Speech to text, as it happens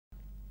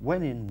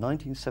when in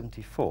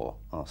 1974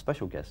 our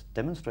special guest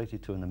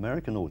demonstrated to an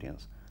American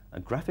audience a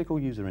graphical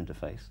user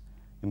interface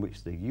in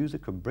which the user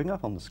could bring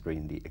up on the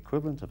screen the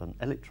equivalent of an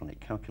electronic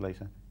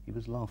calculator, he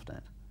was laughed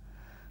at.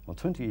 Well,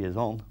 20 years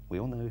on, we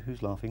all know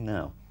who's laughing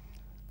now.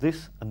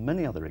 This and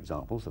many other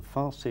examples of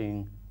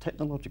far-seeing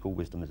technological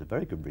wisdom is a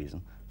very good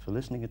reason for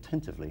listening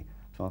attentively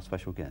to our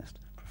special guest,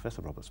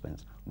 Professor Robert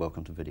Spence.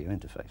 Welcome to Video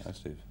Interface. Hi,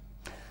 Steve.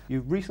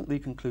 You've recently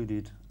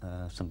concluded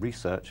some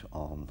research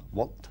on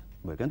what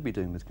we're going to be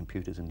doing with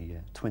computers in the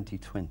year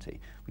 2020.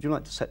 Would you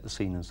like to set the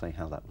scene and say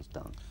how that was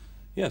done?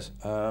 Yes.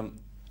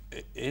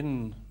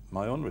 In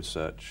my own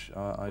research,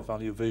 I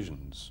value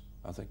visions.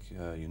 I think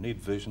you need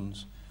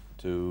visions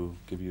to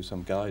give you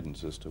some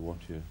guidance as to what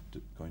you're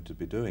going to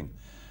be doing.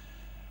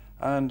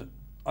 And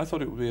I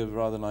thought it would be a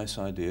rather nice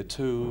idea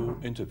to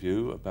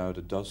interview about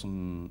a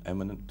dozen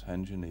eminent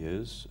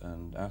engineers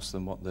and ask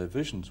them what their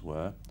visions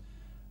were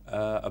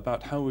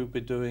about how we'd be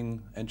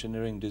doing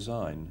engineering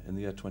design in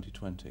the year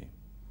 2020.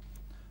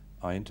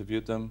 I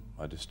interviewed them,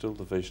 I distilled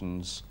the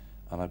visions,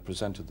 and I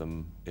presented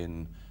them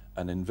in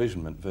an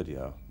envisionment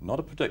video. Not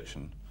a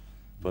prediction,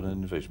 but an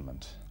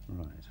envisionment.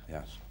 Right.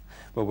 Yes.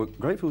 Well, we're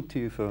grateful to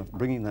you for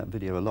bringing that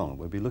video along.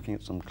 We'll be looking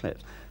at some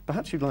clips.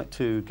 Perhaps you'd like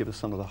to give us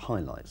some of the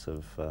highlights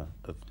of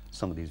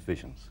some of these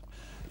visions.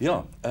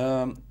 Yeah.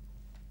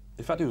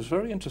 In fact, it was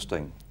very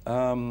interesting.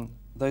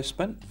 They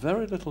spent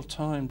very little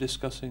time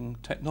discussing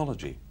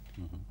technology,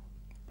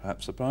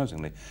 perhaps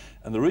surprisingly.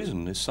 And the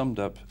reason is summed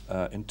up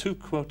in two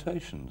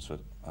quotations that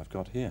I've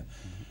got here.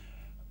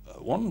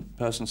 One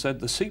person said,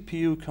 "The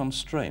CPU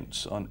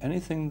constraints on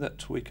anything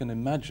that we can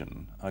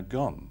imagine are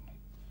gone."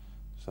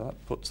 So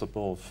that puts the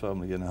ball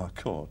firmly in our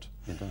court.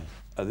 It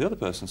does. The other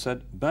person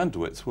said,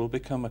 "Bandwidth will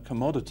become a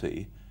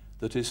commodity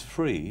that is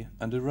free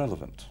and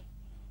irrelevant.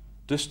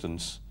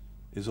 Distance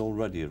is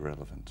already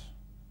irrelevant."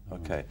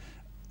 Okay.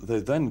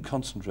 They then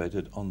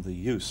concentrated on the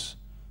use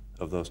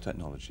of those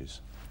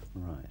technologies.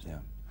 Right. Yeah.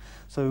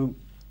 So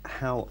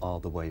how are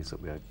the ways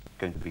that we are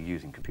going to be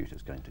using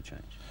computers going to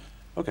change?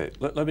 Okay,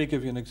 let me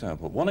give you an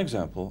example. One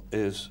example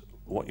is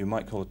what you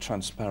might call a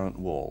transparent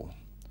wall.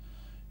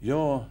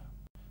 You're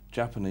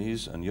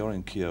Japanese and you're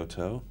in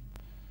Kyoto.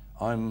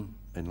 I'm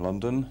in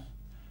London,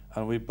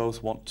 and we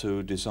both want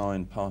to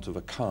design part of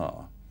a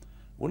car.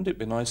 Wouldn't it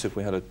be nice if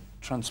we had a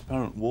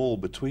transparent wall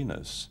between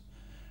us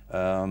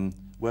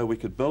where we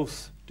could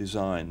both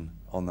design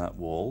on that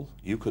wall?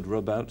 You could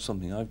rub out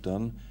something I've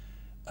done,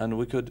 and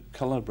we could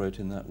collaborate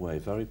in that way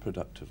very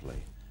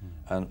productively.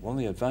 And one of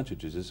the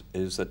advantages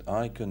is that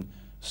I can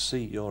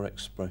see your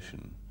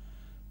expression,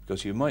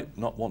 because you might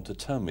not want to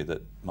tell me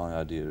that my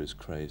idea is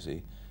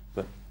crazy,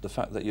 but the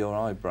fact that your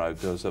eyebrow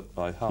goes up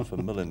by half a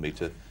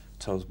millimetre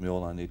tells me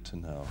all I need to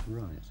know.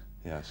 Right.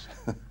 Yes.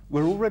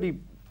 We're already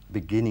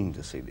beginning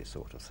to see this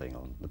sort of thing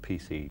on the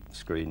PC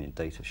screen in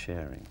data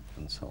sharing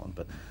and so on,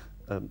 but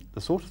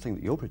the sort of thing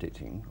that you're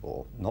predicting,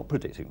 or not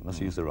predicting, must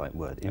use the right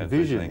word,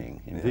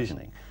 envisioning,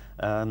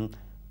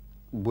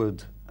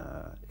 would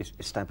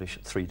establish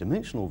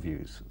three-dimensional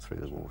views through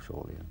the wall,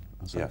 surely,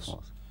 and so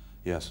forth.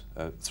 Yes,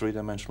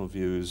 three-dimensional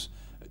views,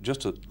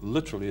 just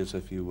literally as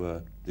if you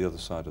were the other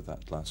side of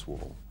that glass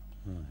wall.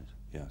 Right.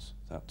 Yes,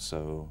 that's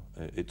so,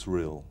 it's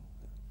real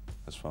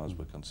as far as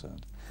we're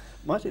concerned.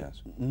 Might it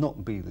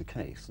not be the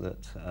case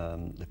that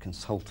the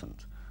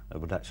consultant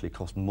would actually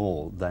cost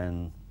more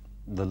than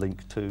the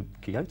link to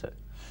Kyoto?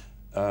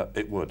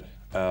 It would.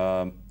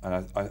 And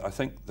I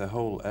think the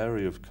whole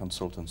area of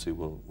consultancy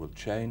will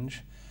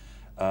change.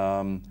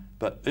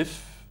 But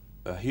if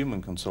a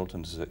human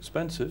consultant is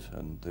expensive,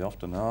 and they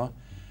often are,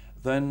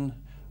 then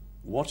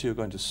what you're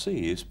going to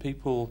see is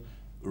people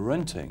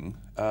renting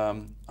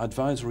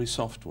advisory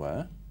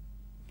software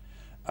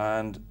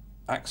and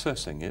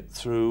accessing it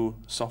through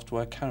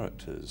software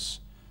characters.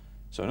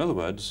 So in other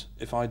words,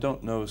 if I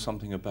don't know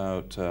something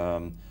about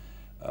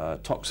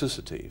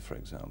toxicity, for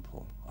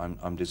example,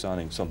 I'm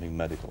designing something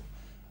medical,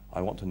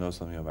 I want to know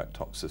something about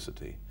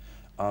toxicity.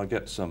 I'll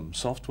get some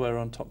software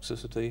on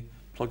toxicity,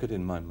 plug it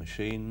in my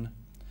machine.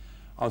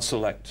 I'll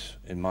select,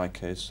 in my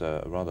case,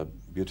 a rather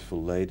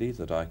beautiful lady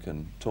that I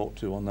can talk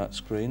to on that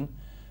screen,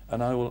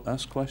 and I will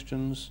ask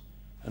questions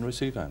and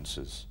receive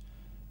answers.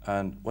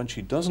 And when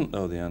she doesn't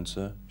know the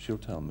answer, she'll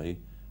tell me,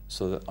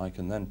 so that I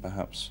can then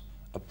perhaps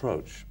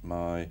approach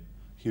my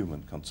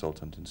human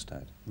consultant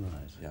instead.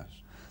 Right. Yes.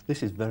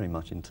 This is very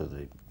much into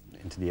the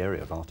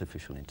area of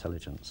artificial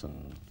intelligence,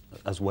 and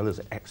as well as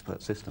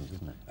expert systems,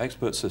 isn't it?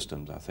 Expert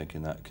systems, I think,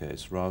 in that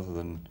case, rather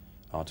than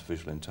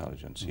artificial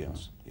intelligence.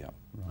 Yes. Yeah.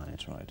 Right.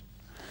 That's right.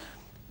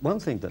 One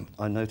thing that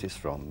I noticed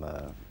from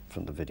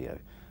the video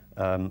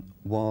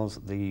was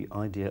the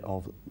idea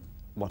of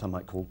what I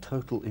might call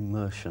total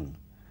immersion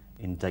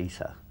in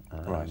data.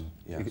 Right.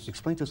 Yes.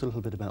 Explain to us a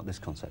little bit about this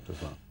concept as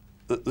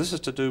well. This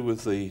is to do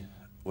with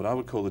what I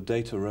would call the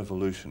data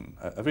revolution.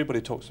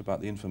 Everybody talks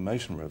about the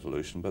information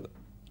revolution, but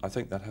I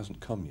think that hasn't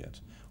come yet.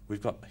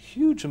 We've got a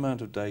huge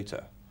amount of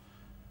data,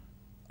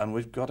 and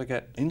we've got to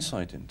get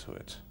insight into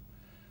it.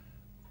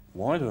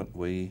 Why don't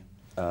we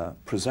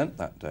present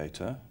that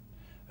data,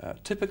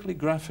 typically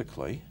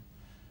graphically,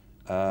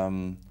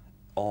 on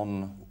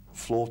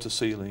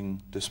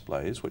floor-to-ceiling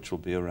displays, which will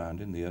be around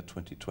in the year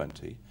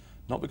 2020,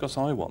 not because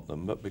I want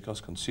them, but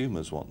because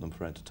consumers want them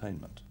for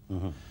entertainment.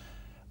 Mm-hmm.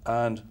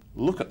 And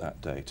look at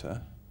that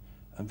data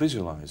and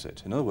visualize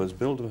it. In other words,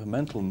 build a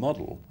mental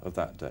model of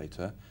that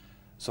data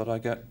so that I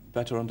get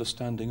better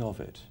understanding of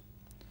it.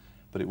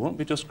 But it won't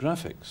be just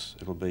graphics.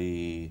 It'll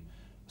be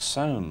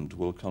sound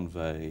will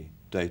convey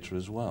data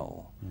as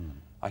well. Mm.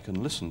 I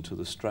can listen to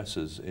the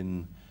stresses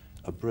in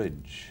a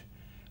bridge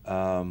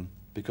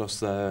because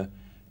they're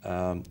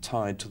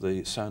tied to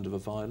the sound of a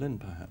violin,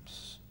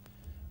 perhaps.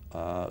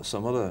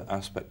 Some other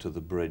aspect of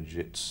the bridge,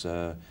 its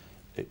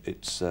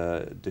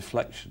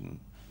deflection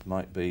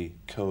might be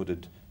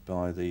coded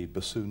by the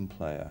bassoon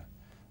player.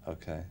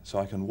 Okay, so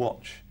I can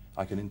watch,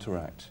 I can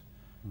interact,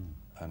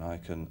 and I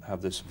can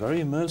have this very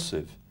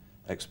immersive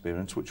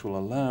experience which will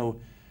allow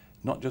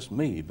not just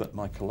me but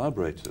my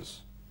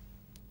collaborators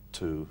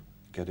to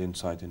get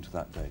insight into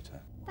that data.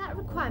 That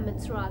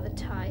requirement's rather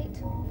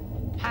tight.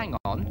 Hang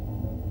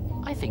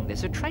on. I think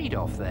there's a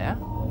trade-off there.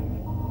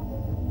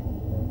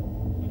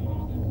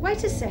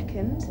 Wait a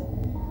second.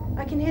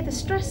 I can hear the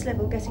stress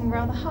level getting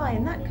rather high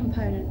in that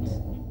component.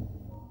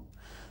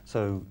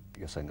 So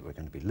you're saying that we're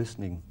going to be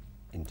listening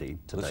indeed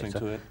to Listening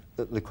data. to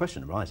it. The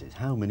question arises,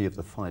 how many of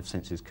the 5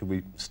 senses can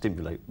we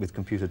stimulate with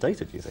computer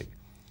data, do you think?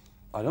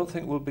 I don't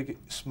think we'll be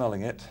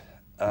smelling it.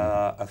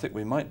 I think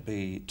we might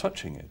be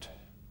touching it,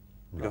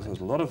 because there's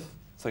a lot of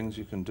things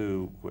you can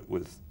do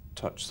with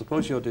touch.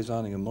 Suppose you're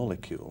designing a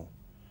molecule,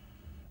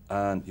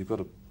 and you've got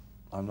a,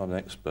 I'm not an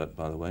expert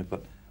by the way,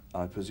 but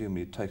I presume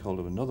you'd take hold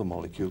of another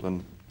molecule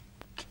and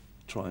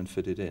try and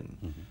fit it in.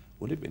 Mm-hmm.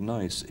 Wouldn't it be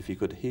nice if you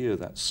could hear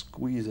that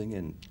squeezing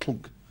in,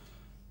 clunk,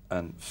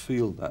 and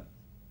feel that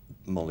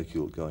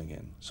molecule going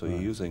in? So you're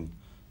using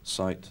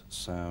sight,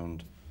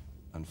 sound,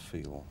 and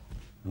feel.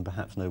 And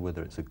perhaps know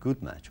whether it's a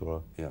good match or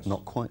a Yes.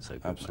 not quite so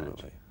good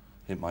Absolutely. match.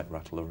 It might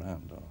rattle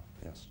around, or,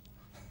 yes.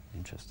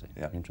 Interesting,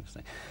 Yeah.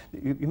 interesting.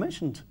 You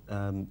mentioned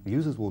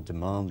users will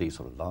demand these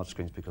sort of large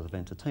screens because of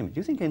entertainment. Do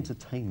you think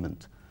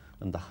entertainment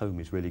and the home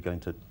is really going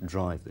to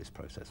drive this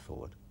process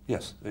forward?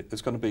 Yes,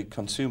 it's going to be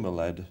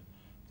consumer-led.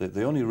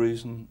 The only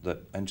reason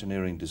that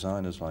engineering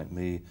designers like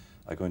me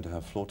are going to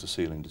have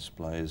floor-to-ceiling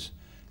displays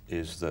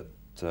is that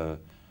the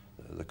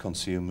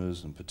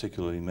consumers, and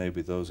particularly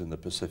maybe those in the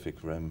Pacific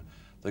Rim,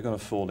 they're going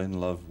to fall in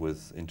love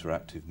with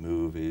interactive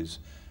movies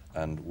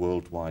and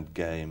worldwide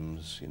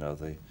games, you know,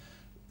 the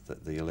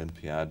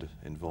Olympiad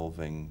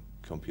involving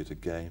computer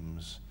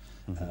games.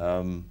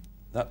 Mm-hmm.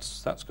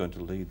 That's going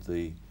to lead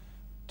the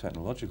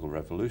technological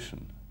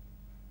revolution.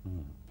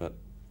 Mm. But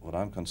what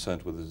I'm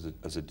concerned with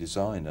as a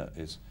designer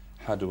is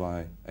how do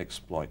I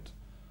exploit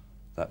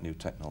that new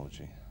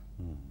technology?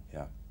 Mm.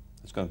 Yeah,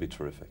 it's going to be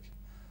terrific.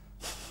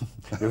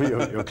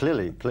 you're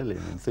clearly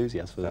an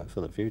enthusiast for, Yeah.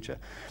 for the future.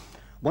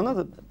 One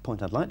other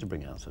point I'd like to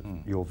bring out of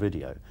your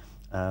video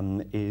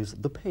is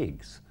the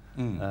pigs.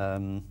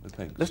 The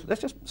pigs.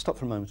 Let's just stop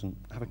for a moment and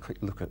have a quick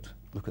look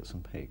at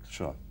some pigs.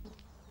 Sure.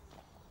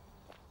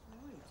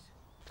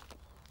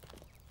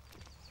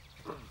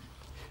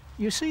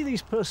 You see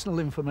these personal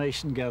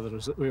information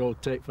gatherers that we all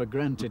take for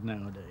granted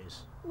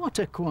nowadays? What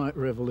a quiet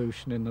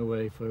revolution in the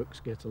way folks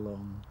get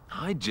along.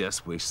 I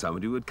just wish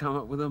somebody would come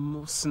up with a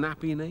more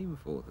snappy name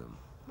for them.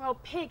 Well,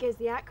 PIG is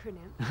the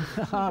acronym.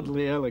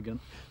 Hardly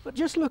elegant. But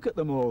just look at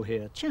them all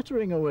here,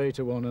 chattering away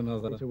to one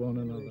another,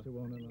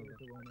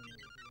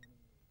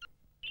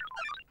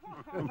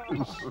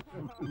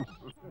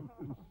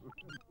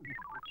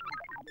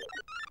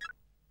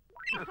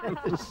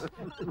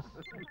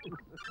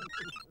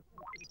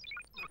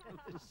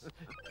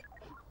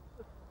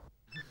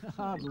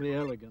 Hardly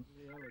elegant.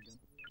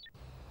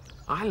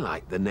 I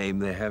like the name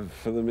they have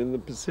for them in the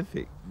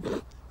Pacific.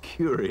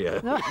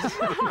 Curious.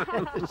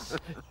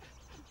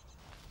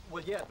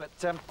 Well, yeah, but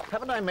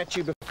haven't I met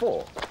you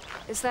before?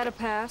 Is that a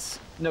pass?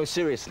 No,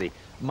 seriously.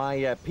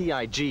 My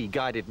PIG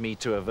guided me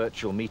to a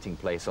virtual meeting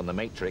place on the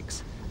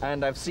Matrix,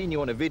 and I've seen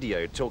you on a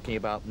video talking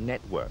about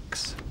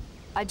networks.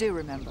 I do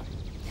remember.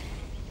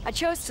 I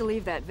chose to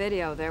leave that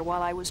video there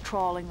while I was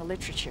trawling the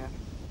literature.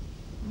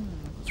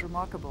 It was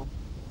remarkable.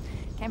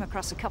 Came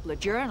across a couple of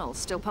journals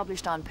still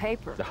published on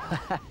paper.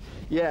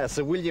 Yeah,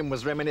 Sir William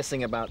was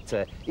reminiscing about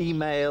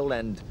email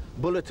and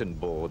bulletin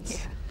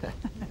boards.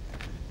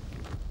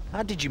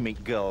 How did you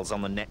meet girls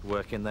on the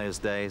network in those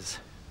days?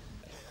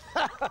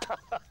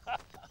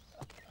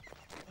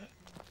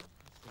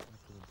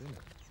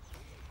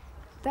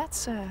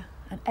 That's an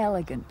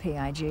elegant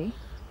PIG.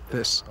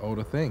 This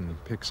older thing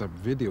picks up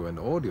video and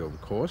audio, of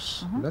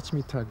course. Lets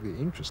me tag the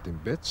interesting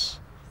bits,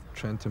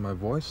 train to my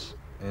voice,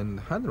 and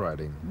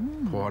handwriting.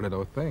 Poor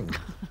little thing.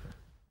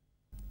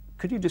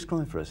 Could you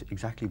describe for us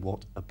exactly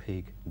what a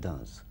pig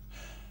does?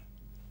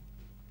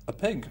 A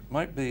pig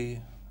might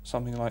be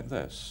something like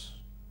this.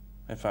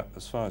 In fact,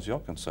 as far as you're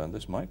concerned,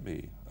 this might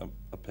be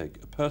a pig,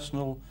 a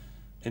personal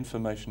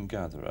information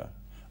gatherer,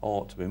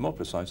 or to be more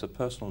precise, a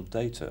personal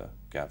data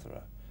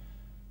gatherer.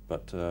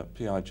 But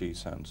PIG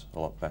sounds a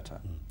lot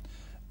better.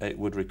 It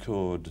would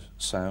record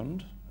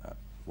sound,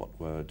 what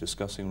we're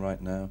discussing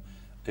right now,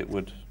 it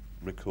would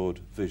record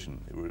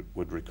vision, it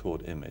would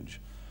record image.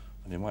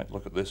 And you might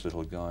look at this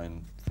little guy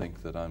and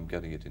think that I'm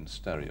getting it in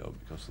stereo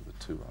because of the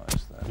two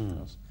eyes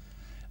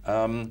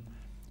there.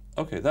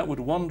 Okay, that would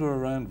wander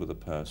around with a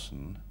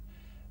person,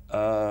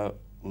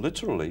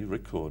 literally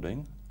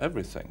recording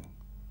everything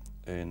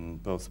in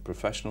both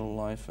professional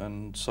life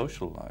and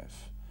social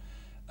life.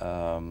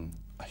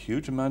 A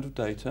huge amount of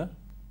data,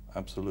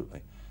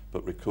 absolutely,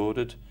 but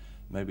recorded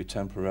maybe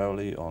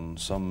temporarily on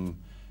some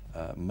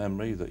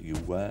memory that you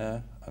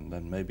wear and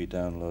then maybe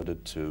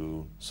downloaded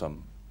to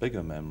some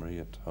bigger memory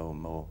at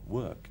home or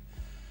work.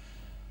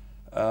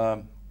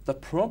 The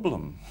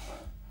problem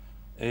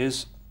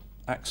is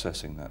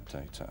accessing that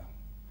data.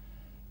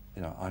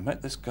 You know, I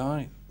met this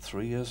guy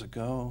 3 years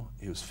ago.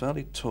 He was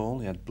fairly tall,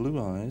 he had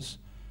blue eyes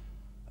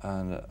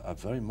and a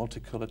very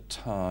multicolored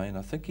tie, and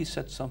I think he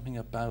said something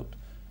about,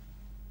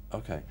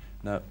 okay,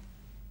 now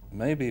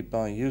maybe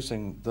by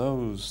using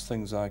those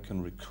things I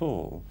can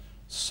recall,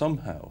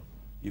 somehow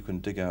you can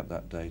dig out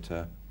that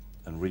data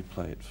and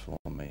replay it for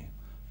me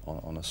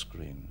on a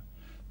screen.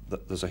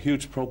 There's a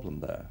huge problem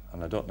there,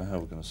 and I don't know how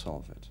we're going to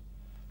solve it.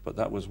 But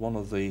that was one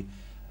of the,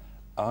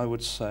 I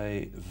would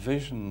say,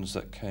 visions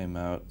that came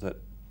out that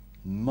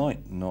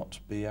might not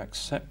be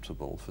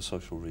acceptable for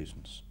social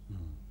reasons.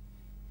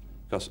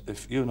 Because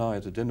if you and I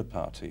at a dinner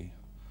party,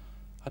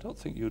 I don't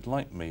think you'd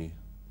like me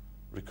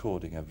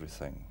recording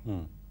everything.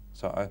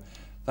 So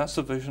that's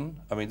a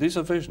vision. I mean, these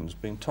are visions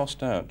being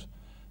tossed out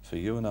for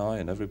you and I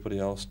and everybody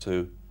else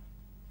to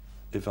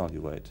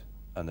evaluate,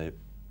 and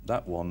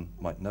that one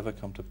might never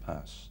come to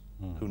pass.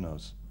 Who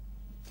knows?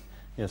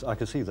 Yes, I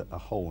could see that a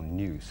whole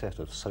new set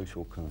of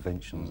social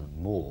conventions and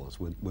mores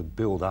would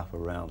build up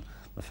around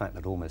the fact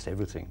that almost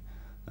everything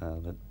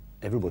that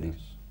everybody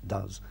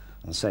does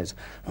and says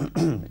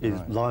is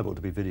liable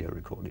to be video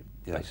recorded,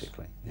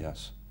 basically.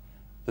 Yes.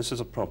 This is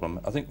a problem.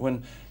 I think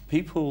when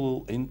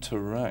people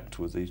interact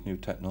with these new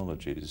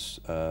technologies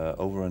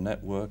over a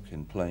network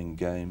in playing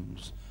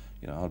games,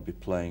 you know, I'd be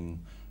playing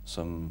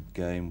some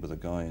game with a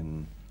guy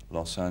in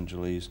Los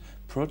Angeles,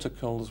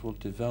 protocols will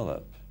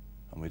develop,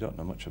 and we don't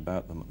know much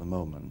about them at the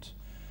moment.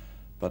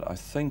 But I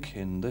think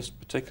in this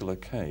particular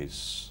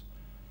case,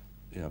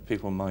 you know,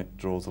 people might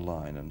draw the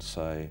line and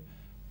say,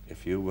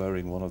 if you're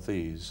wearing one of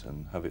these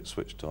and have it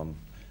switched on,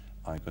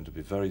 I'm going to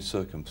be very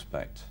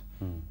circumspect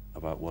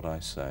about what I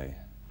say.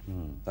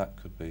 That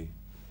could be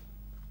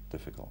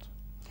difficult.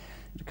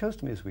 It occurs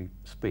to me as we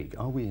speak,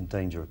 are we in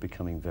danger of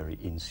becoming very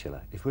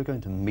insular? If we're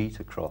going to meet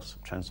across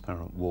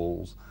transparent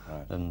walls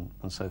and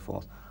so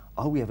forth,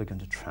 are we ever going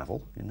to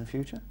travel in the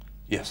future?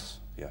 Yes,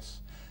 yes.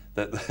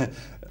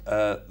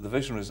 The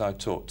visionaries I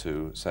talked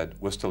to said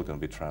we're still going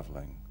to be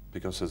travelling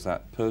because there's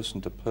that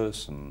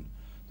person-to-person,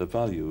 the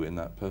value in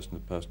that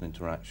person-to-person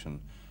interaction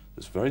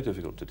that's very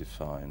difficult to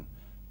define,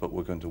 but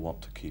we're going to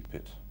want to keep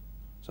it.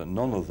 So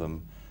none of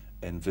them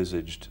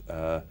envisaged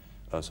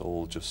us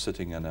all just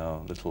sitting in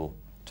our little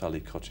tally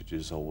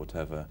cottages or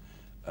whatever,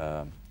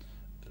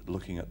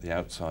 looking at the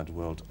outside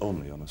world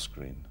only on a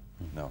screen.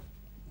 No,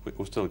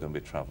 we're still going to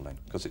be travelling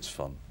because it's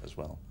fun as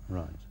well.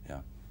 Right. Yeah.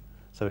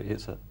 So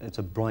it's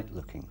a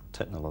bright-looking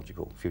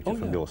technological future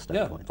from your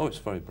standpoint. Yeah. Oh, it's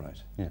very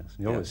bright. Yes, and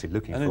you're obviously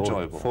looking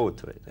forward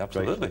to it.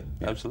 Absolutely,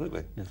 yeah.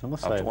 Absolutely. Yes, I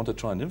must I say, want to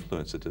try and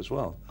influence it as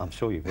well. I'm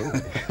sure you will be.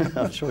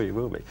 I'm sure you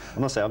will be. I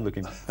must say I'm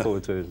looking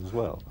forward to it as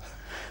well.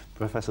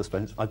 Professor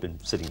Spence, I've been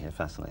sitting here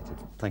fascinated.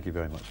 Thank you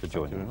very much for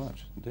joining us. Thank you very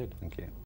much, indeed. Thank you.